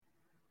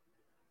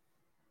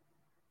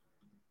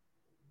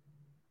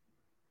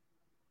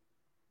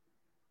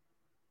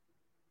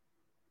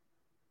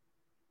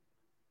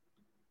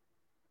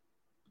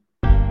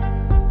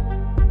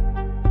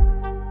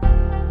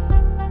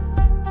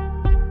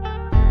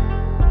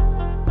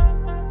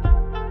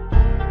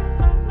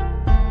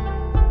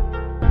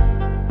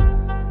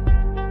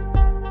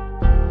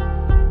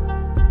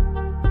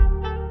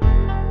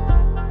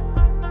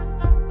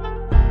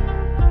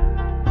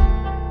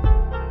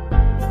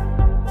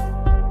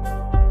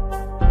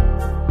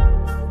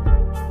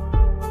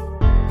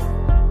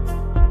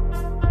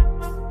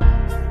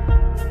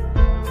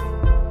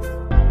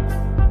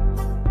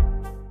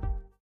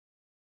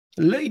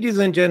Ladies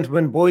and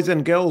gentlemen, boys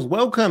and girls,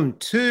 welcome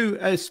to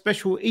a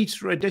special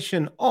Easter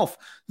edition of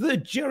The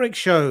Jerick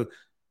Show.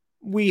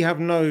 We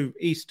have no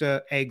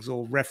Easter eggs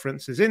or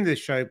references in this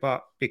show,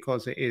 but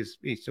because it is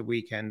Easter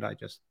weekend, I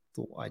just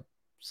thought I'd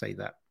say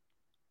that.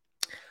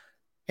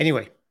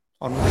 Anyway,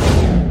 on.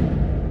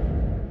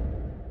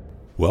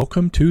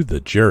 Welcome to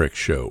The Jerick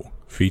Show,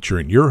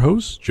 featuring your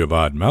hosts,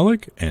 Javad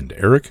Malik and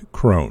Eric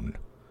Crone.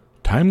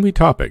 Timely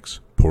topics,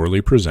 poorly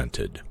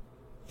presented.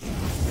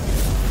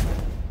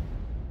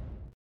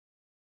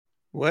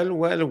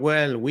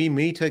 Well, we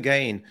meet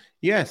again.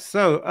 Yes,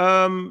 so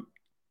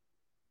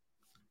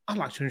I'd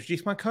like to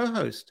introduce my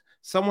co-host,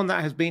 someone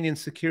that has been in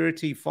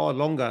security far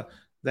longer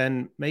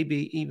than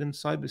maybe even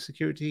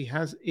cybersecurity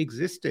has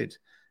existed.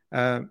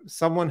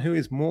 Someone who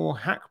is more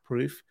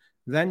hack-proof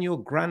than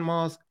your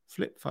grandma's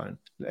flip phone.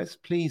 Let's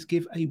please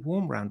give a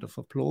warm round of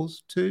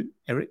applause to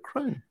Eric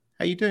Crone.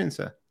 How you doing,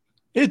 sir?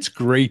 It's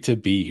great to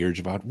be here,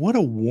 Javad. What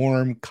a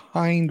warm,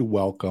 kind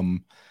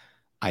welcome,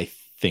 I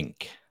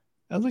think.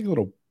 That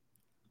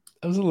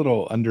was a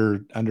little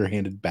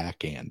underhanded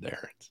backhand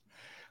there.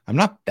 I'm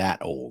not that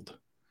old.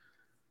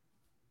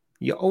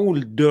 You're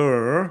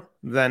older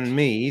than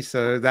me,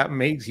 so that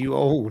makes you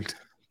old.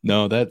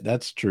 No,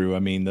 that's true. I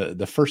mean,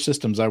 the first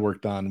systems I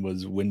worked on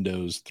was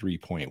Windows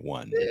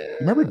 3.1. Yeah.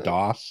 Remember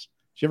DOS?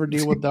 Did you ever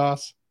deal with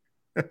DOS?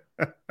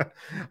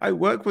 I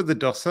work with the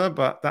DOSer,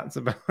 but that's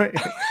about it.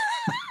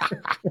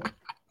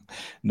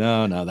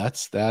 No,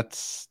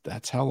 that's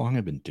how long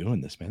I've been doing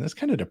this, man. That's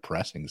kind of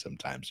depressing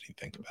sometimes when you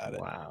think about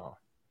it.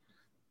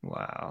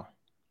 Wow.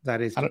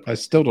 That is. I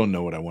still don't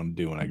know what I want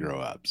to do when I grow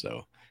up.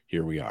 So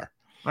here we are.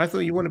 I thought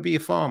you want to be a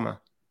farmer.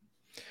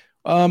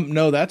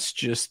 No, that's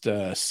just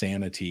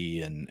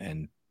sanity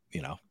and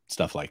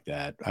stuff like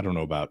that. I don't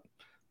know about.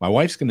 My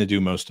wife's going to do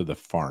most of the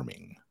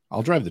farming.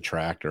 I'll drive the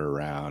tractor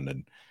around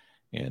and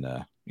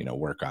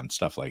work on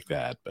stuff like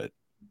that. But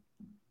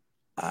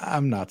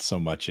I'm not so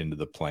much into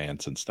the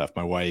plants and stuff.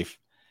 My wife,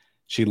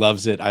 she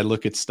loves it. I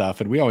look at stuff,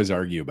 and we always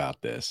argue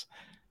about this.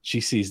 She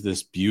sees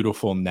this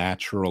beautiful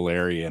natural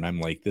area, and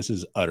I'm like, this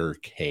is utter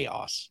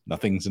chaos.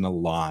 Nothing's in a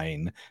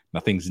line.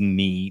 Nothing's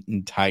neat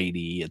and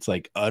tidy. It's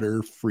like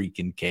utter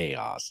freaking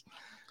chaos.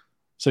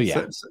 So,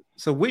 yeah.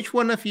 So which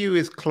one of you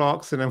is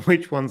Clarkson and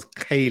which one's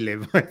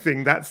Caleb? I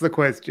think that's the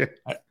question.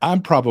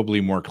 I'm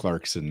probably more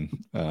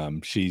Clarkson.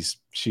 She's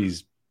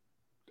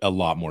a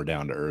lot more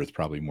down to earth,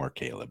 probably more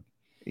Caleb.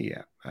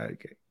 Yeah.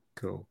 Okay.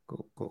 Cool.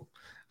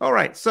 All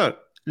right. So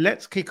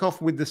let's kick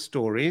off with the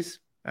stories.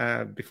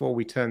 Before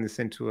we turn this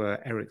into a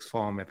Eric's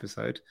Farm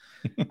episode.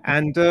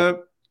 And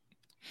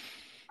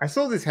I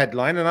saw this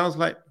headline and I was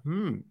like,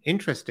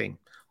 interesting.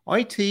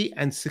 IT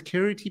and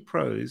security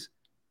pros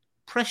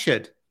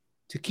pressured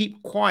to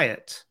keep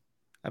quiet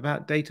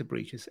about data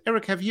breaches.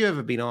 Eric, have you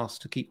ever been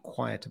asked to keep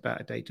quiet about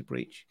a data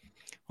breach?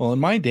 Well, in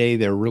my day,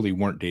 there really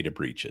weren't data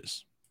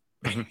breaches.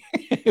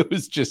 It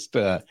was just,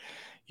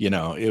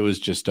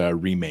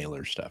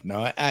 remailer stuff.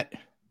 No,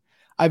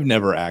 I've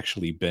never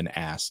actually been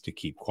asked to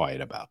keep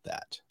quiet about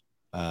that.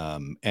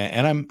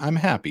 And I'm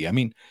happy. I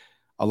mean,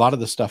 a lot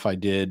of the stuff I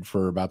did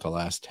for about the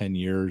last 10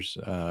 years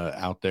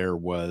out there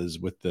was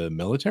with the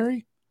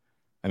military.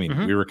 I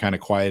mean, we were kind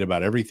of quiet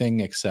about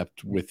everything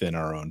except within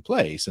our own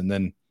place. And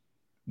then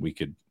we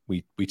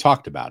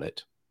talked about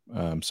it.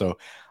 So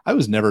I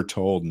was never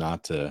told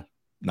not to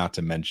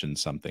mention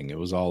something. It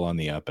was all on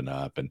the up and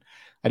up. And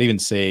I'd even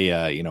say,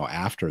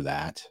 after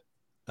that,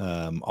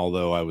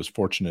 although I was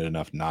fortunate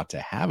enough not to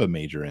have a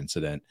major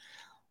incident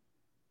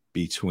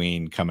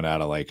between coming out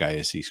of like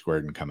ISC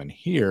squared and coming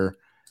here,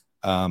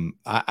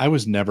 I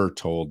was never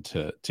told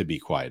to be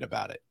quiet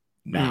about it.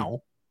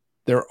 Now,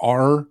 there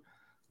are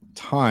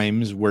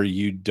times where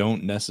you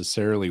don't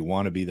necessarily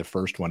want to be the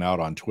first one out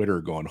on Twitter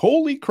going,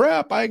 holy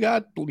crap, I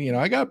got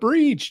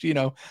breached,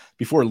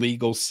 before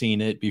legal's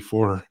seen it,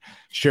 before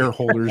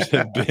shareholders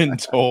have been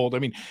told. I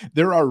mean,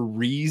 there are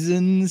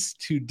reasons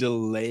to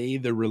delay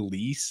the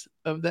release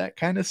of that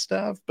kind of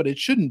stuff, but it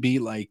shouldn't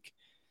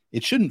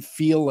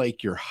feel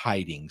like you're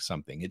hiding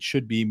something. It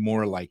should be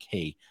more like,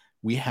 hey,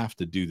 we have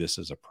to do this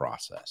as a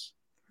process.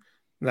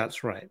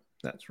 That's right.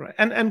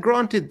 And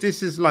granted,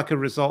 this is like a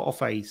result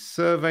of a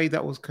survey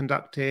that was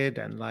conducted,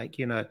 and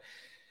 42%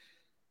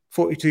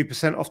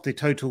 of the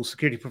total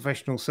security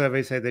professional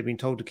survey say they've been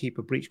told to keep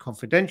a breach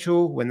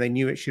confidential when they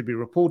knew it should be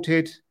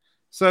reported.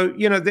 So,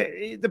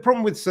 the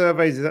problem with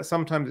surveys is that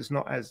sometimes it's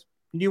not as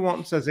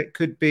nuanced as it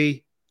could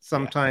be.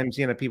 Sometimes,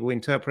 people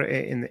interpret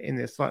it in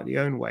their slightly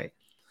own way.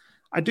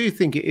 I do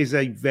think it is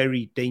a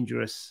very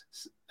dangerous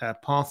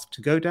path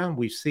to go down.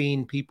 We've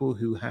seen people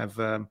who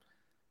have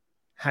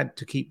had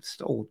to keep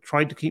or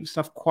tried to keep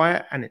stuff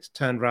quiet, and it's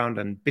turned around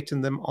and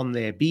bitten them on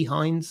their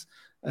behinds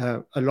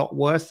a lot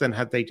worse than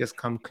had they just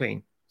come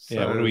clean. So,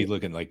 yeah, what are we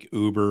looking like?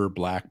 Uber,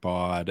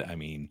 Blackbaud? I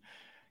mean,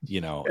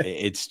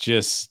 it's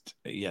just,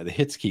 the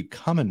hits keep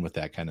coming with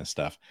that kind of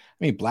stuff.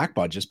 I mean,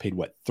 Blackbaud just paid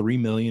 $3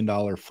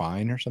 million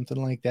fine or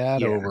something like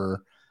that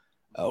over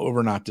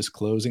not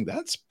disclosing.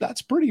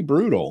 That's pretty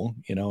brutal,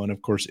 and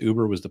of course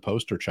Uber was the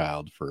poster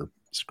child for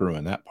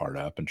screwing that part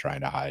up and trying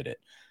to hide it.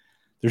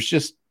 There's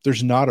just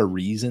there's not a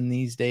reason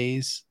these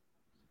days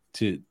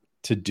to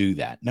do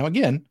that. Now,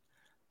 again,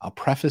 I'll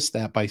preface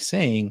that by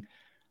saying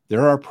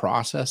there are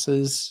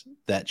processes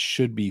that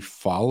should be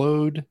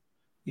followed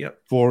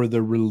for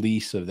the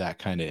release of that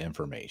kind of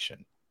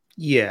information.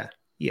 Yeah.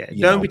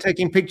 Don't be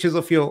taking pictures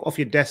of your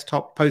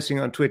desktop, posting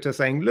on Twitter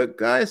saying, look,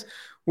 guys,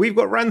 we've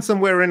got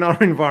ransomware in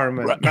our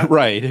environment.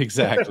 Right.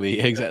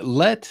 Exactly.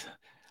 Let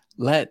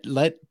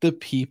the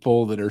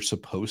people that are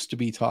supposed to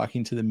be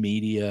talking to the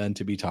media and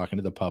to be talking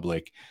to the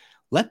public,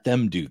 let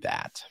them do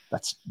that.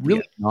 That's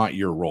really not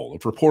your role.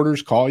 If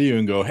reporters call you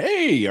and go,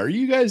 hey, are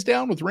you guys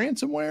down with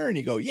ransomware? And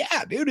you go,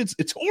 yeah, dude,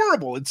 it's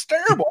horrible. It's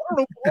terrible. I don't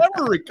know if we'll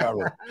ever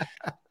recover.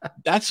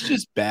 That's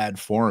just bad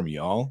form,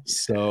 y'all.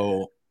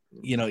 So,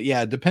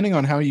 depending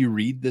on how you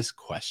read this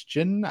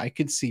question, I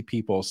could see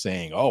people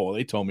saying, oh, well,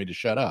 they told me to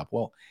shut up.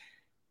 Well,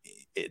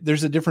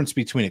 there's a difference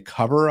between a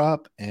cover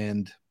up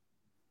and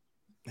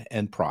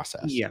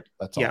process.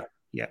 That's all.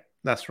 Yeah,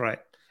 that's right.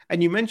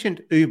 And you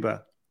mentioned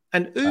Uber.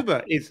 And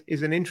Uber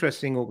is an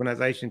interesting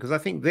organization because I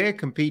think they're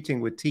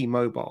competing with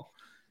T-Mobile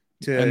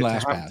and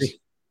LastPass,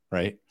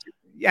 right?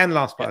 And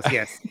LastPass,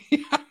 yes.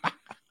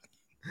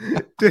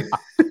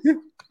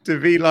 to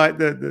be like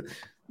the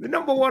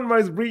number one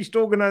most breached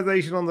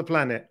organization on the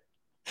planet.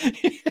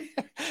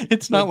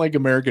 It's not like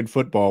American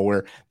football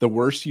where the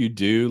worse you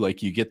do,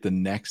 like you get the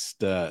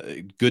next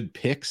good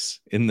picks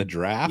in the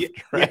draft,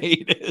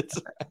 right?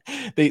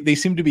 They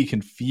seem to be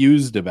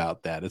confused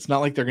about that. It's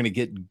not like they're going to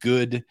get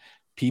good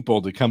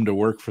people to come to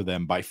work for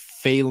them by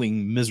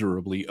failing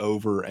miserably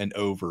over and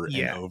over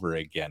and over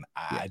again.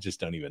 I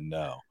just don't even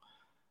know.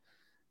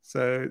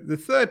 So the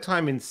third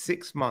time in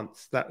 6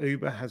 months that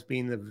Uber has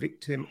been the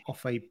victim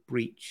of a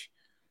breach.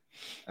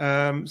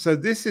 So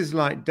this is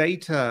like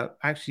data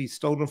actually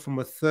stolen from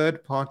a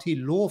third-party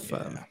law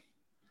firm.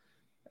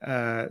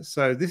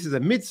 So this is a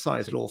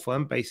mid-sized law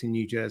firm based in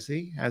New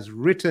Jersey, has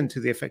written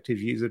to the affected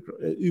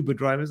Uber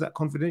drivers that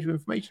confidential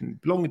information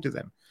belonging to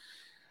them,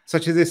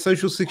 such as their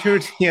social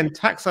security and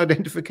tax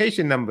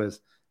identification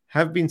numbers,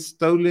 have been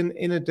stolen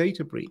in a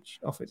data breach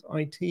of its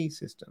IT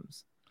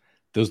systems.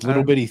 Those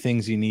little bitty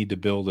things you need to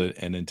build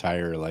an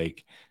entire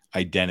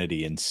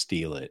identity and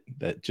steal it.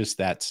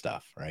 That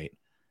stuff, right?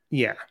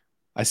 Yeah.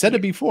 I said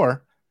it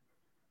before.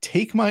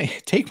 Take my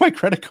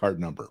credit card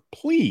number,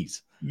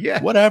 please.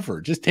 Yeah.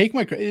 Whatever. Just take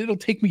my credit. It'll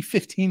take me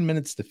 15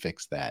 minutes to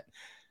fix that.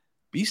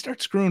 But you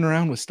start screwing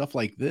around with stuff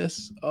like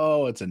this.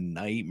 Oh, it's a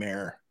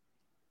nightmare.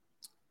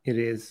 It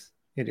is.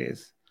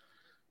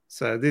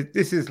 So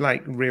this is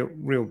like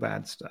real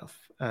bad stuff.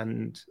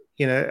 And,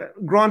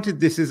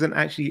 granted, this isn't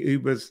actually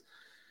Uber's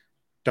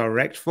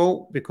direct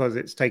fault because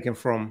it's taken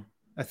from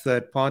a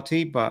third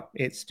party, but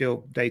it's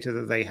still data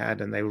that they had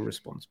and they were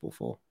responsible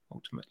for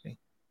ultimately.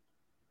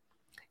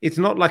 It's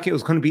not like it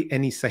was going to be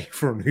any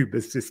safer on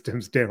Uber's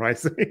systems, dare I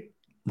say.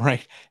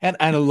 Right. And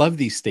I love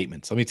these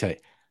statements. Let me tell you.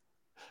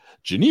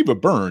 Geneva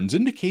Burns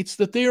indicates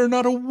that they are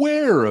not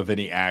aware of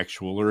any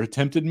actual or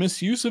attempted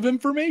misuse of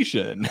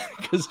information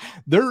because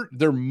they're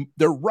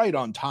right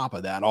on top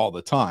of that all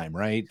the time,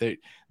 right?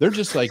 They're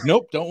just like,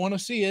 nope, don't want to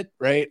see it,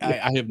 right?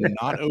 I have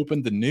not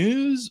opened the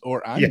news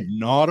or I'm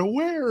not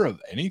aware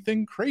of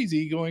anything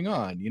crazy going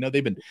on.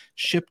 They've been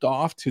shipped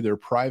off to their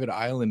private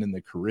island in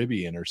the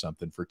Caribbean or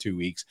something for 2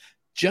 weeks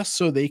just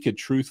so they could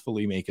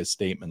truthfully make a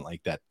statement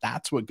like that.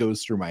 That's what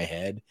goes through my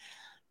head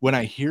when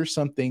I hear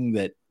something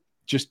that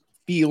just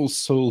feels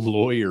so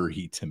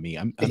lawyery to me.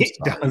 I'm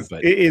sorry,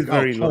 but it is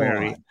very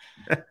lawyery.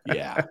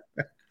 Yeah.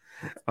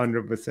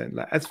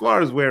 100%. As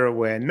far as we're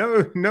aware,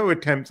 no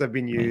attempts have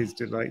been used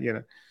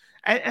to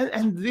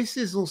and this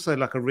is also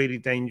like a really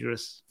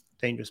dangerous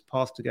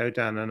path to go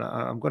down. And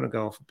I'm going to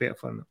go off a bit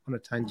on a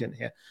tangent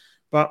here,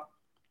 but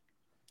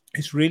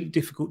it's really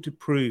difficult to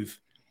prove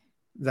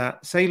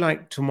that, say,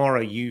 like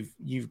tomorrow,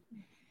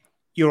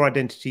 your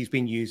identity's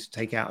been used to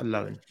take out a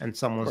loan and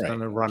someone's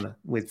done a runner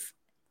with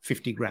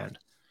 50 grand.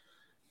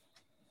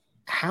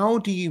 How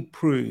do you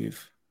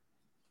prove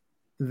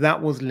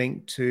that was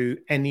linked to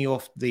any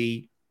of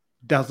the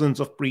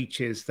dozens of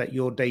breaches that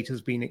your data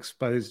has been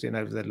exposed in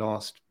over the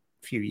last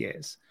few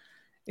years?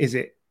 Is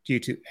it due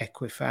to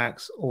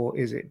Equifax, or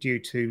is it due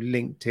to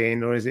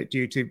LinkedIn, or is it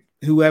due to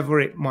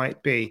whoever it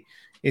might be?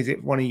 Is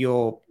it one of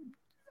your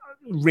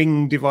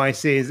Ring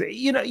devices?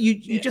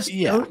 You just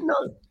don't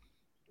know.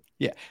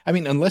 Yeah. I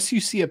mean, unless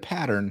you see a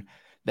pattern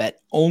that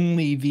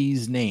only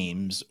these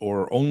names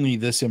or only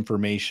this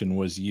information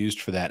was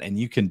used for that, and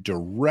you can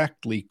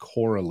directly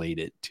correlate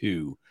it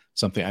to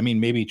something. I mean,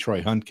 maybe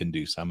Troy Hunt can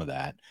do some of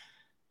that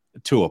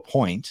to a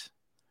point,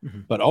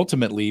 but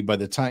ultimately, by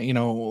the time,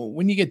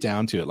 when you get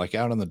down to it, like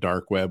out on the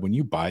dark web, when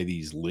you buy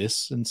these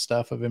lists and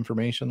stuff of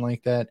information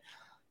like that,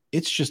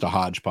 it's just a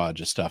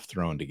hodgepodge of stuff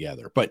thrown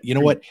together. But you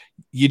know what?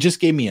 You just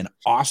gave me an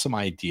awesome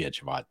idea,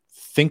 Javad.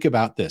 Think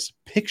about this.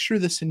 Picture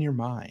this in your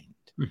mind.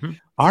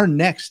 Our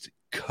next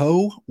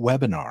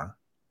co-webinar,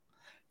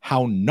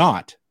 how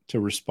not to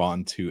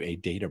respond to a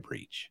data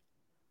breach.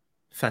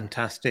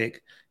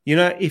 Fantastic.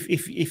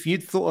 If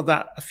you'd thought of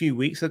that a few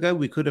weeks ago,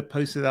 we could have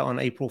posted that on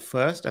April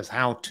 1st as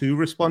how to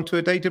respond to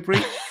a data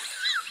breach.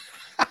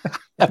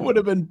 That would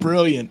have been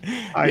brilliant.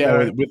 I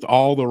know. With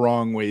all the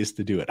wrong ways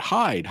to do it.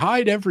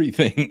 Hide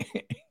everything.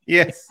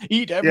 Yes.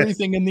 Eat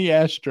everything in the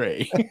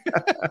ashtray.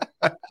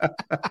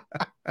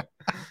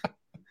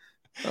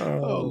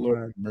 Oh, Lord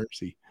man.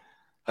 mercy.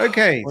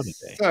 Okay, What a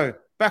day. so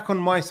back on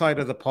my side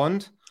of the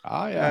pond.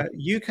 Yeah.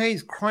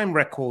 UK's Crime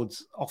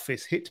Records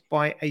Office hit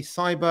by a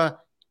cyber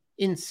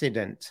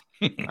incident.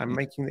 I'm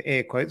making the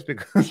air quotes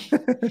because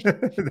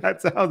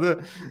that's how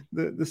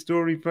the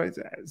story plays.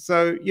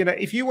 So,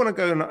 if you want to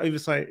go on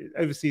an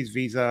overseas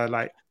visa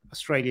like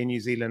Australia,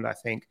 New Zealand, I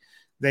think,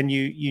 then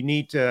you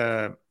need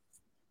an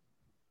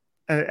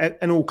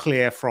all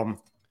clear from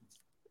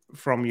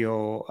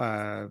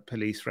your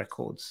police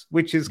records,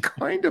 which is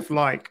kind of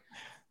like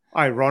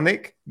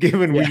ironic,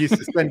 given we used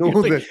to send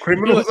all the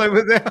criminals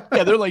over there.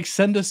 Yeah, they're like,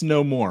 send us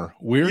no more.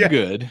 We're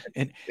good.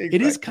 And exactly.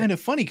 It is kind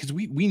of funny because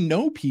we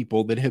know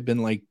people that have been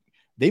like,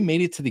 they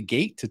made it to the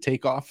gate to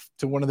take off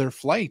to one of their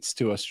flights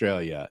to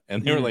Australia.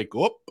 And they were like,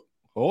 whoop,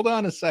 hold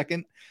on a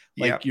second.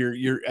 Like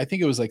I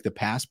think it was like the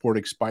passport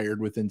expired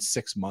within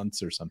 6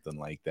 months or something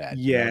like that.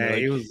 Yeah, like,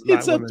 it was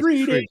it's a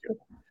 3-day.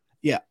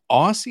 Yeah,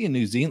 Aussie and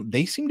New Zealand,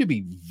 they seem to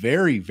be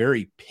very,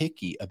 very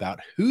picky about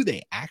who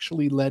they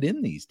actually let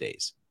in these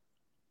days.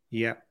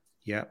 Yeah.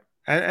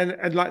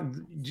 And like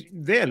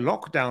their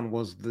lockdown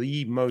was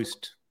the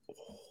most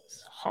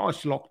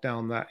harsh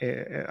lockdown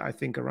that I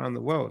think around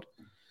the world.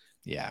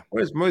 Yeah.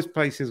 Whereas most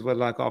places were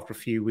like, after a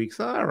few weeks,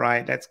 all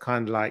right, let's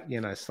kind of like,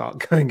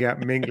 start going out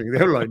mingling.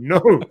 They were like,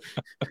 no.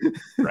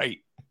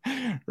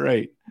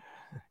 Right.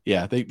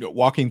 Yeah, they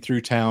walking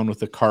through town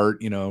with a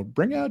cart,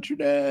 bring out your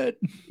dad.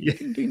 Yeah.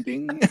 Ding, ding,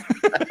 ding.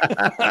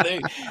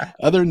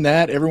 Other than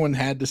that, everyone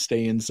had to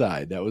stay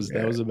inside. That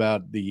was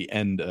about the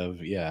end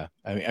of,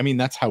 I mean,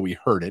 that's how we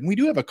heard it. And we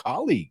do have a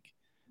colleague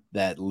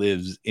that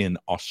lives in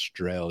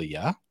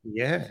Australia.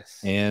 Yes.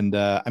 And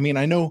I mean,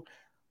 I know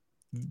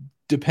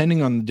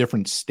depending on the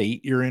different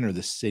state you're in or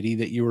the city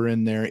that you were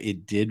in there,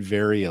 it did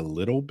vary a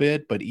little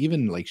bit. But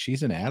even like,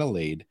 she's in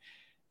Adelaide.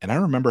 And I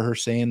remember her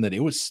saying that it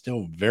was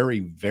still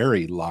very,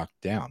 very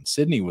locked down.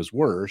 Sydney was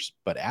worse,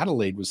 but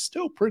Adelaide was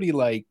still pretty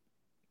like,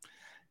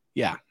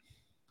 yeah.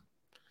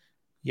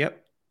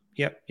 Yep.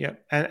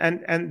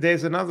 And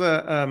there's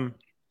another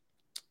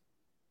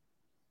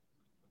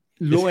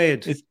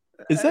Lloyd. Is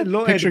that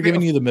Lloyd picture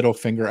giving you the middle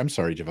finger? I'm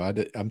sorry,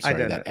 Javad. I'm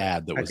sorry, that know.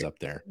 ad that was up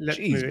there. Let's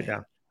move it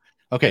down.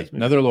 Okay,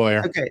 another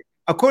lawyer. Okay.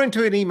 According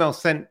to an email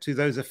sent to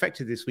those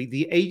affected this week,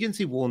 the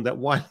agency warned that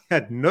while it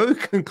had no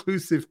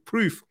conclusive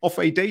proof of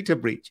a data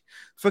breach,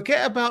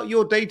 forget about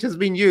your data's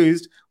been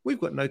used. We've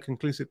got no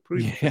conclusive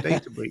proof of a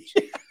data breach.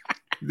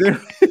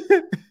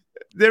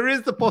 There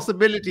is the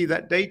possibility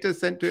that data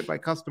sent to it by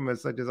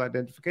customers, such as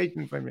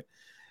identification information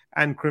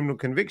and criminal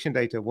conviction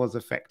data, was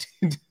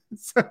affected.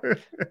 So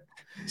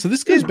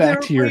this goes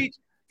back to your...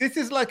 This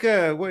is like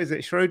what is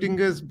it,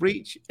 Schrodinger's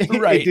breach?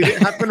 Right. Did it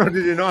happen or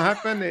did it not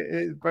happen?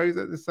 It's both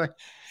at the same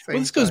Well,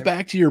 this goes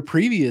back to your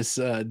previous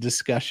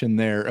discussion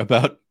there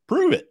about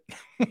prove it.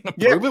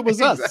 Prove it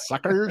was us,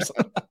 suckers.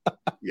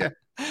 Yeah.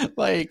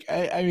 Like,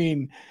 I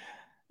mean,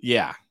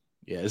 yeah.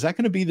 Is that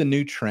going to be the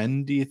new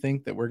trend, do you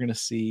think, that we're going to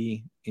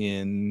see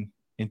in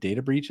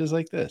data breaches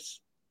like this?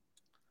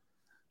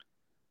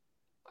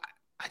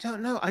 I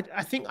don't know.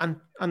 I think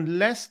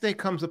unless there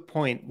comes a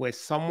point where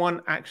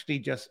someone actually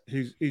just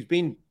who's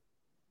been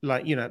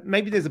like,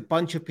 maybe there's a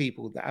bunch of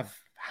people that have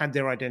had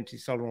their identity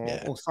stolen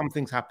or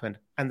something's happened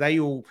and they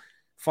all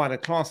file a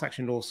class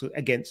action lawsuit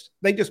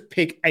they just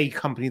pick a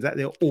company that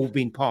they've all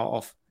been part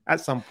of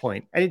at some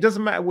point. And it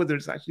doesn't matter whether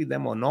it's actually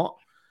them or not,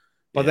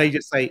 but they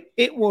just say,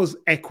 it was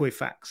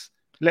Equifax.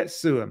 Let's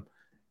sue them.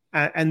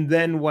 And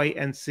then wait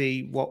and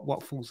see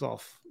what falls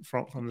off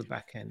from the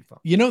back end. But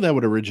that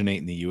would originate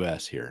in the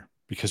US here,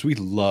 because we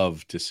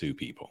love to sue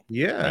people.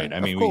 Yeah. Right. I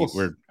mean,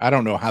 we're I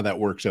don't know how that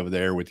works over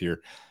there with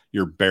your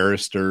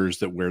barristers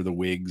that wear the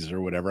wigs or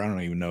whatever. I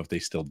don't even know if they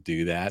still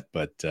do that,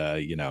 but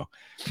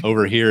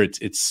over here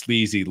it's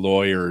sleazy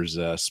lawyers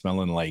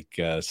smelling like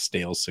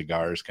stale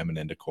cigars coming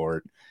into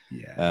court.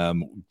 Yeah.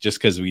 Just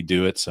because we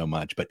do it so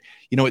much. But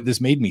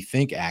this made me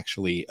think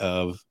actually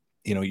of,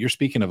 you're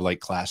speaking of like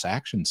class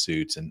action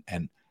suits,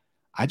 and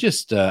I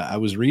just I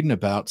was reading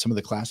about some of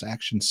the class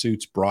action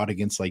suits brought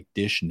against like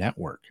Dish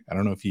Network. I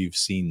don't know if you've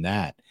seen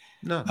that.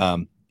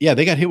 No.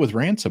 They got hit with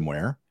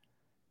ransomware,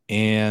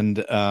 and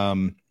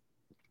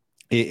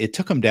it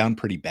took them down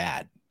pretty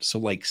bad. So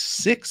like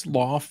 6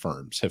 law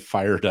firms have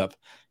fired up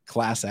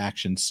class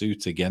action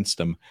suits against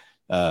them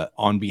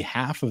on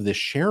behalf of the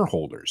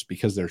shareholders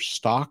because their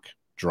stock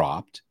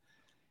dropped.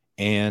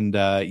 And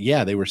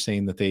they were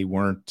saying that they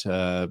weren't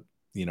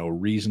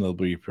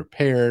reasonably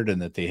prepared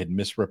and that they had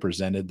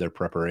misrepresented their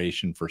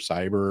preparation for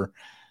cyber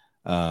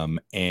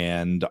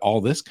and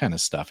all this kind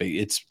of stuff.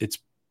 It's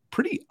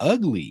pretty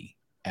ugly,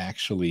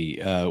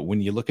 actually,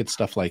 when you look at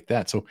stuff like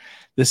that. So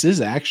this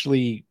is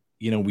actually,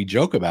 we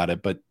joke about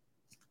it, but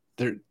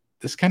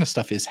this kind of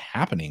stuff is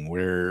happening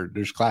where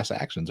there's class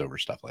actions over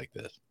stuff like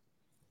this.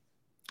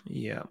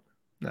 Yeah,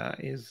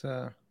 that is,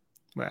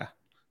 well,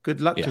 good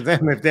luck to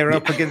them if they're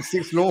up against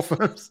 6 law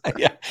firms.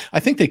 Yeah. I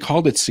think they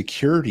called it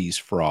securities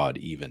fraud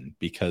even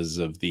because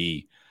of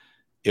the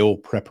ill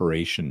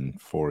preparation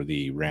for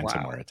the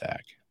ransomware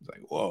attack. It's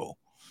like, whoa.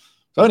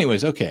 So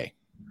anyways, okay.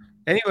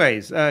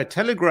 Anyways,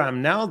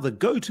 Telegram, now the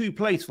go-to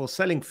place for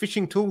selling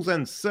phishing tools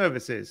and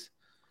services.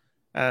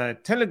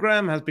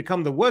 Telegram has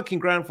become the working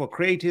ground for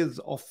creators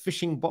of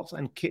phishing bots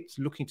and kits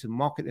looking to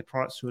market their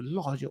products to a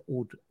larger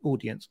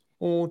audience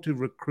or to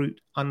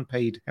recruit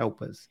unpaid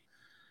helpers.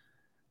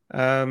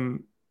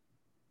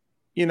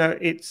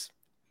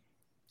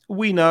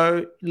 We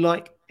know,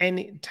 like,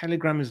 any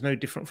Telegram is no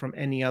different from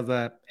any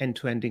other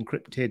end-to-end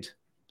encrypted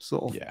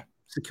sort of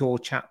secure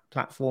chat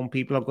platform.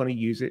 People are going to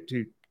use it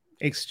to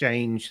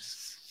exchange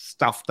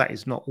stuff that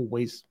is not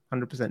always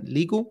 100%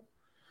 legal.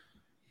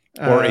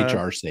 Or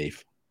HR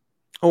safe.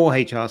 Or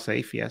HR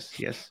safe, yes.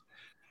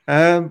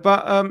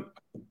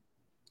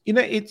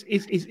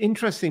 It's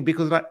interesting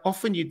because, like,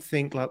 often you'd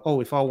think, like,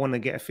 oh, if I want to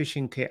get a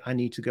phishing kit, I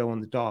need to go on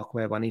the dark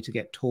web, I need to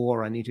get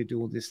Tor, I need to do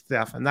all this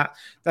stuff, and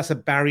that's a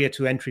barrier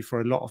to entry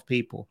for a lot of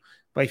people.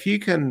 But if you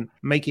can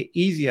make it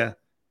easier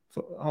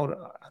for, hold on,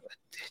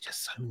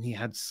 just so many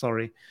ads,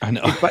 sorry. I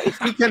know. But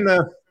if you can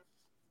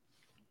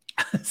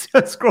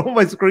scroll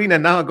my screen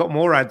and now I've got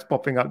more ads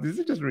popping up. This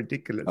is just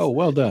ridiculous. Oh,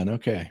 well done.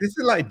 Okay. This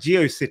is like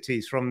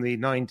GeoCities from the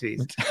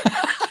 90s.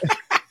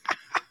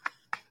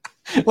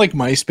 Like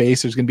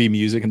MySpace, there's going to be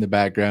music in the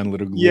background,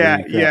 little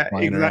flying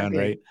exactly, around,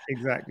 right?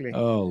 Exactly.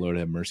 Oh, Lord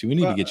have mercy. We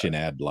need to get you an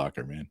ad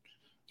blocker, man.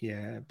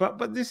 Yeah,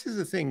 but this is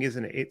the thing,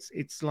 isn't it?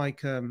 It's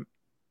like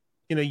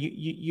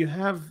you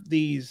have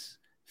these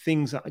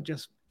things that are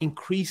just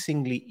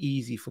increasingly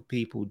easy for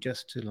people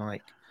just to,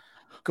 like,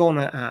 go on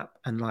an app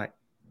and, like,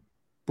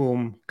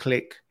 boom,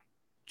 click,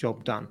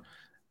 job done.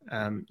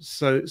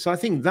 So I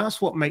think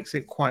that's what makes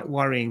it quite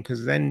worrying,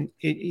 because then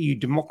you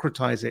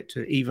democratize it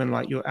to even,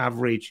 like, your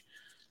average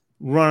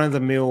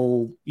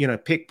run-of-the-mill,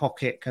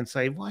 pickpocket can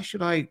say, why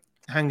should I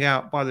hang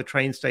out by the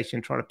train station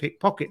and try to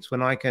pick pockets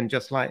when I can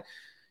just, like,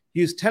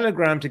 use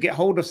Telegram to get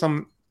hold of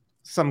some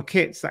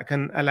kits that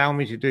can allow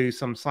me to do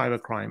some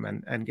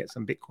cybercrime and get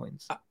some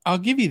bitcoins. I'll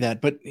give you that.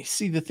 But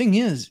see, the thing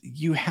is,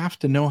 you have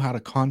to know how to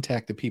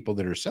contact the people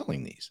that are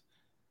selling these.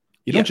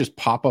 You don't just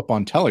pop up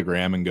on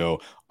Telegram and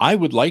go, I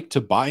would like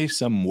to buy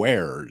some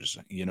wares.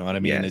 You know what I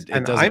mean? Yes.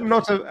 It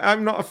doesn't.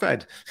 I'm not a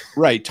Fed.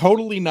 Right.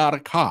 Totally not a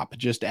cop.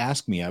 Just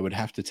ask me. I would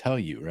have to tell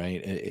you.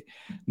 Right.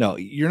 No,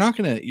 you're not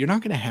going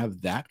to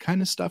have that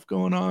kind of stuff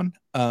going on.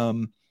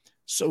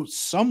 So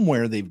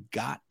somewhere they've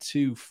got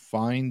to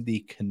find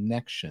the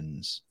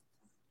connections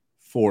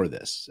for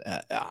this.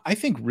 I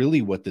think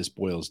really what this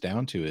boils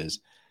down to is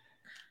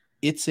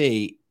it's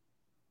a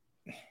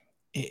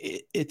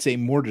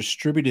more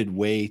distributed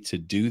way to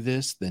do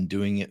this than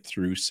doing it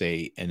through,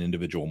 say, an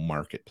individual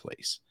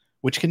marketplace,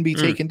 which can be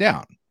taken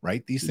down,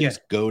 right? These things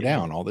go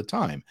down all the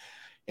time.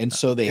 And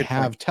so they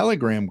have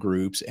Telegram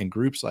groups and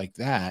groups like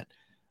that,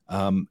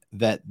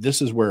 that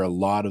this is where a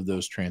lot of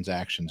those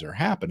transactions are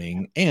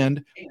happening.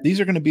 And these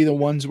are going to be the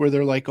ones where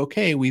they're like,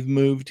 okay, we've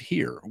moved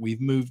here,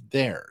 we've moved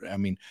there. I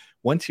mean,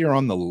 once you're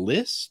on the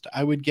list,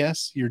 I would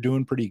guess you're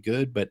doing pretty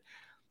good, but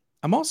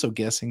I'm also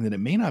guessing that it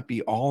may not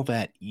be all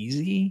that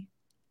easy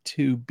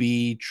to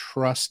be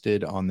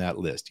trusted on that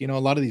list. A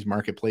lot of these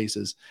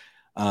marketplaces,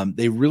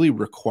 they really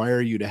require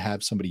you to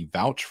have somebody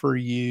vouch for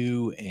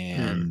you,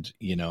 and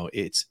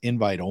it's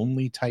invite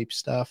only type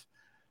stuff.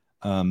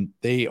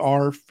 They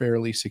are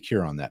fairly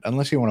secure on that,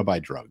 unless you want to buy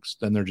drugs.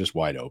 Then they're just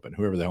wide open.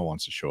 Whoever the hell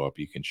wants to show up,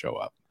 you can show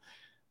up.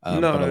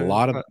 But a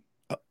lot of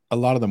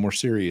the more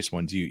serious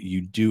ones, you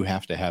do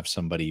have to have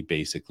somebody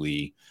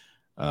basically,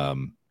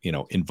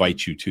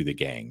 invite you to the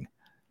gang.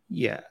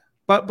 Yeah.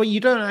 But you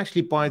don't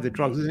actually buy the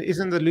drugs.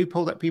 Isn't the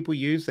loophole that people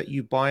use that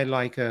you buy,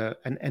 like,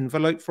 an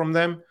envelope from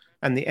them,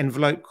 and the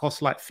envelope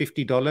costs like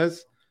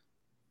 $50,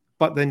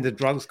 but then the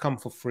drugs come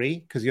for free,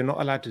 because you're not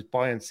allowed to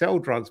buy and sell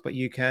drugs, but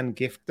you can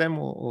gift them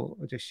or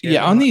just share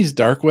them. On these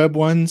dark web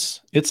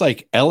ones, it's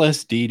like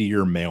LSD to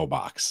your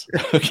mailbox.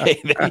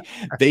 Okay,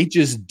 they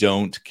just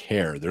don't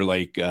care. They're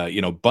like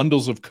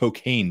bundles of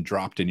cocaine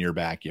dropped in your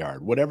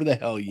backyard, whatever the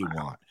hell you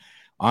want.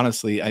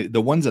 Honestly,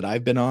 the ones that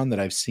I've been on that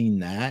I've seen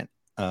that.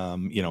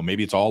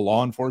 Maybe it's all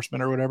law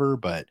enforcement or whatever,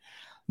 but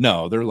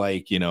no, they're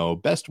like,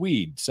 best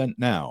weed sent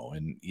now.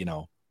 And,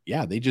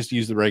 they just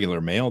use the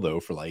regular mail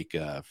though, for like,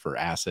 for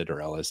acid or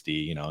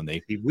LSD, and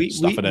they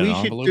stuff it in an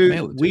envelope and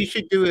mail it to we you.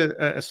 should do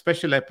a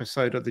special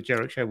episode of the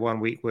Jerick Show 1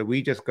 week where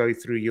we just go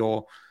through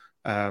your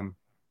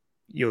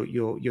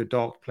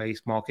dark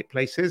place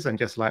marketplaces and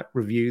just, like,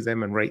 review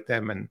them and rate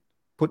them and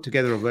put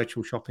together a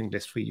virtual shopping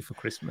list for you for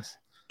Christmas.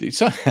 Dude,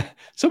 so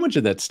much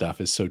of that stuff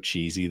is so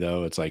cheesy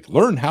though. It's like,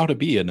 learn how to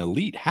be an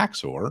elite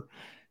hacksaw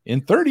in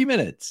 30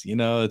 minutes.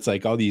 It's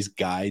like all these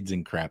guides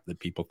and crap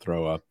that people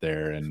throw up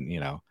there, and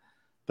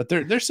but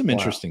there's some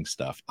interesting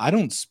stuff. I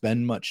don't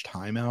spend much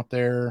time out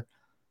there,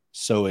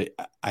 so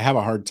I have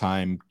a hard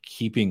time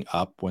keeping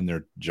up when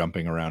they're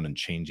jumping around and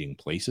changing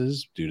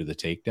places due to the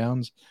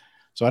takedowns.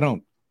 So I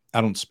don't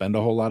don't spend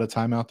a whole lot of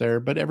time out there,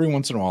 but every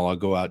once in a while I'll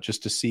go out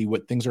just to see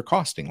what things are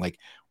costing. Like,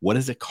 what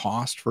does it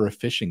cost for a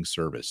phishing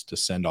service to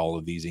send all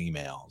of these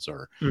emails,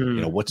 or,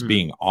 what's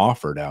being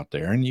offered out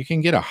there? And you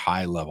can get a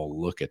high level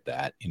look at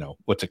that,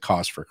 what's it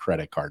cost for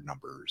credit card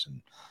numbers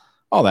and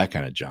all that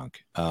kind of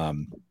junk.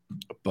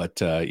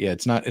 But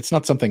it's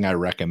not something I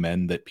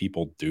recommend that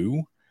people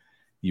do.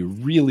 You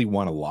really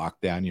want to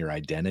lock down your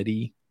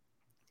identity.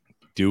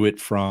 Do it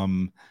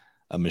from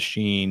a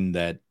machine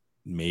that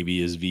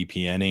maybe is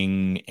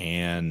VPNing,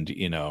 and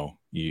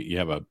you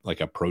have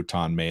a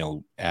Proton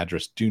Mail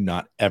address. Do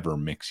not ever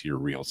mix your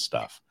real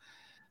stuff.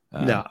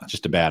 No,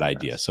 just a bad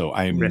idea. So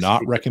I'm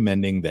not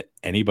recommending that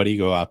anybody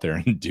go out there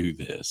and do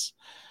this.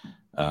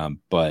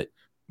 But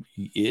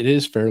it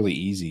is fairly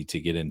easy to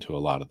get into a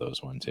lot of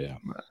those ones. Yeah.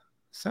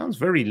 Sounds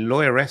very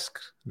lawyer-esque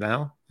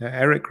now.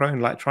 Eric Crone,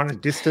 like trying to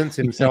distance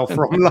himself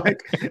from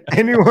like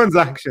anyone's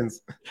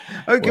actions.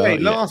 Okay,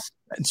 last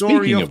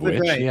story of the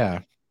day.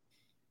 Yeah.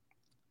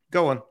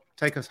 Go on,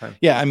 take us home.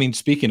 Yeah, I mean,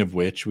 speaking of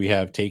which, we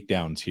have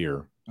takedowns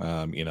here.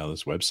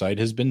 This website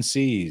has been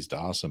seized.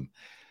 Awesome.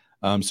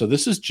 So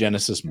this is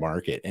Genesis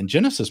Market, and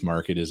Genesis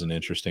Market is an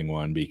interesting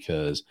one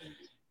because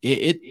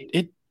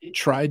it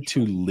tried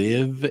to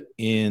live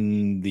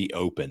in the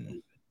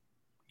open.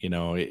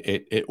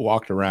 It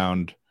walked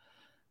around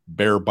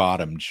bare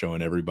bottomed,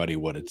 showing everybody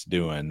what it's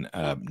doing,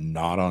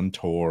 not on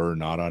Tor,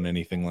 not on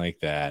anything like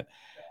that.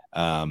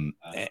 And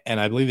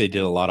I believe they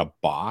did a lot of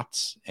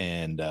bots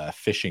and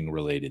phishing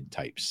related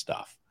type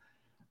stuff.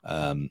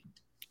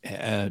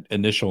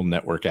 Initial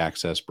network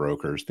access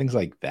brokers, things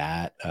like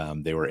that.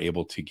 They were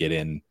able to get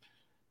in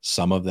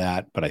some of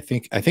that, but I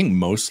think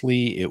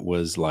mostly it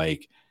was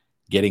like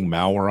getting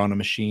malware on a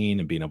machine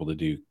and being able to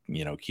do,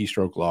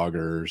 keystroke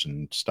loggers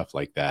and stuff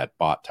like that,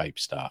 bot type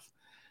stuff.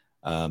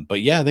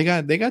 But yeah, they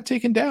got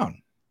taken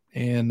down,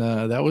 and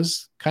that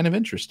was kind of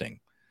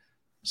interesting.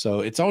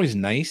 So it's always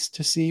nice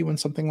to see when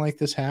something like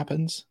this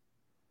happens.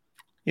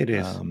 It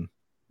is.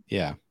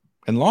 Yeah.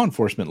 And law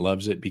enforcement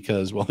loves it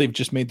because, well, they've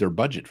just made their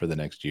budget for the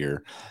next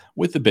year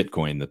with the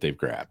Bitcoin that they've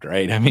grabbed,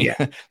 right? I mean,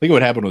 Look at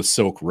what happened with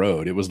Silk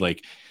Road. It was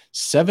like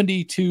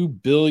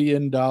 $72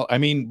 billion. I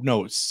mean,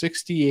 no,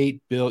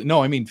 68 billion.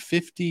 No, I mean,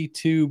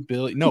 52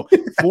 billion. No,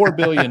 $4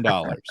 billion,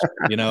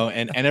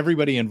 and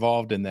everybody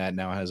involved in that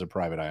now has a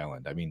private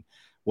island. I mean,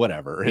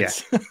 whatever.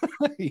 It's,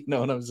 you know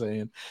what I'm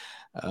saying?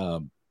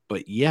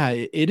 But yeah,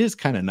 it is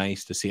kind of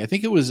nice to see. I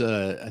think it was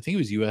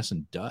US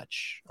and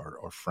Dutch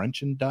or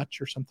French and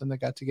Dutch or something that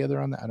got together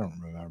on that. I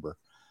don't remember.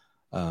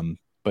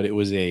 But it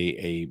was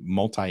a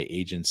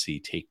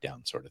multi-agency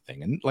takedown sort of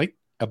thing. And like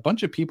a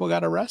bunch of people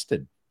got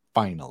arrested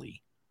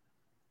finally.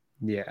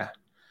 Yeah.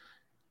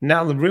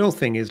 Now the real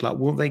thing is, like,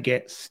 will they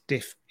get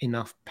stiff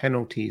enough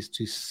penalties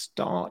to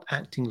start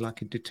acting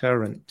like a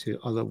deterrent to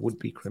other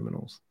would-be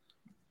criminals?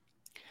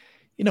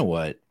 You know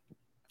what?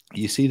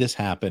 You see this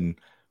happen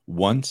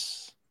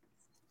once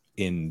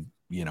in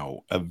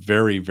a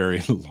very,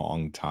 very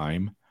long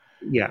time.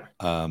 Yeah.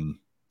 And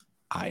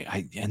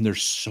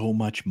there's so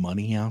much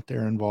money out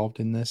there involved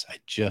in this. I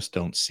just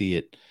don't see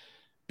it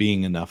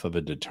being enough of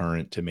a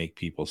deterrent to make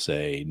people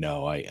say,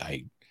 no,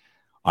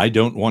 I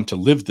don't want to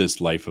live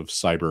this life of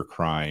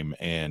cybercrime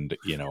and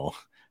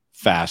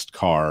fast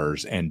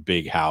cars and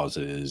big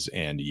houses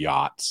and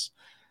yachts.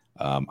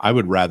 I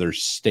would rather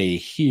stay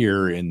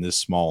here in this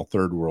small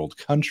third world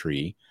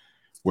country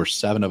where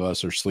 7 of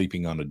us are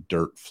sleeping on a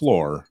dirt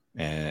floor,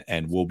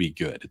 and we'll be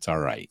good. It's all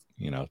right.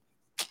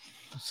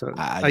 So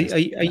are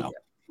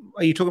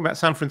you talking about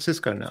San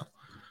Francisco now?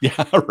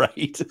 Yeah,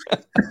 right.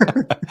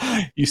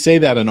 You say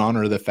that in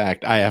honor of the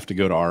fact I have to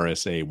go to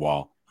RSA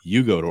while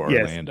you go to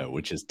Orlando,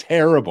 which is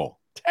terrible.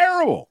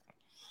 Terrible.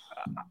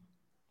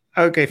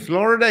 Okay,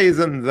 Florida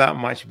isn't that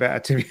much better,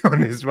 to be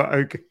honest, but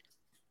okay.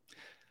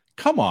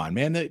 Come on,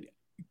 man.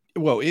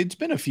 Well, it's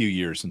been a few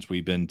years since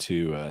we've been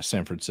to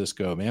San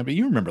Francisco, man. But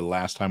you remember the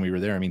last time we were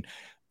there. I mean,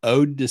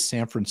 ode to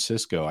San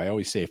Francisco. I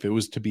always say if it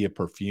was to be a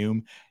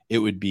perfume, it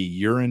would be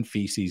urine,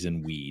 feces,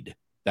 and weed.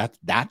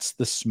 That's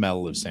the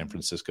smell of San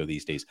Francisco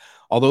these days.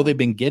 Although they've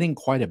been getting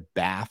quite a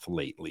bath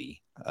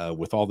lately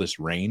with all this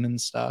rain and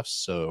stuff.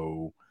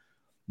 So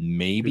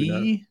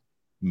maybe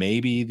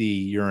the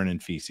urine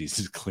and feces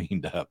is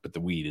cleaned up, but the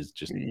weed is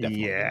just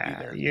definitely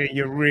there.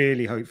 You're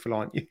really hopeful,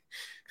 aren't you?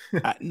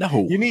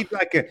 No, you need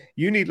like a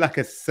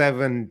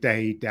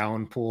 7-day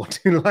downpour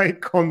to like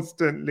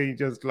constantly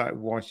just like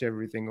wash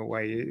everything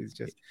away.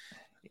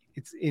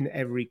 It's in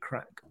every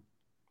crack.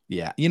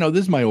 Yeah,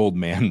 this is my old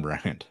man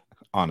rant.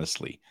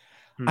 Honestly,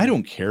 I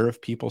don't care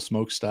if people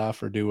smoke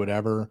stuff or do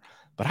whatever,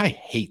 but I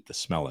hate the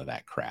smell of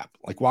that crap.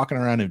 Like walking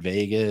around in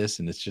Vegas,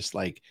 and it's just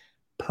like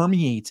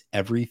permeates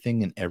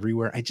everything and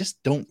everywhere. I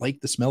just don't like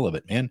the smell of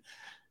it, man.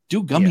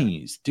 Do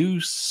gummies,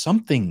 do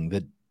something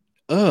that,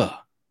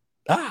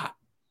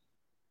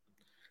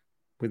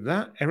 With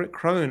that, Eric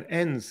Crone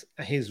ends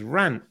his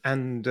rant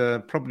and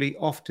probably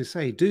off to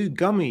say, do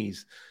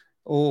gummies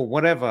or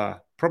whatever.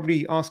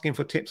 Probably asking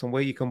for tips on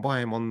where you can buy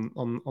them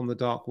on the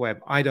dark web.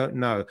 I don't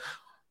know.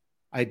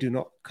 I do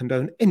not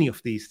condone any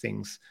of these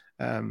things.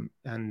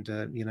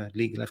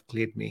 Legal have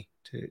cleared me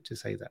to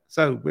say that.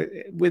 So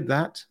with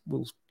that,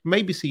 we'll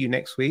maybe see you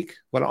next week.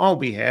 Well, I'll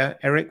be here.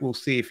 Eric will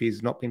see if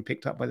he's not been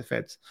picked up by the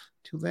feds.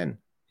 Till then,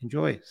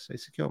 enjoy. Stay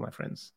secure, my friends.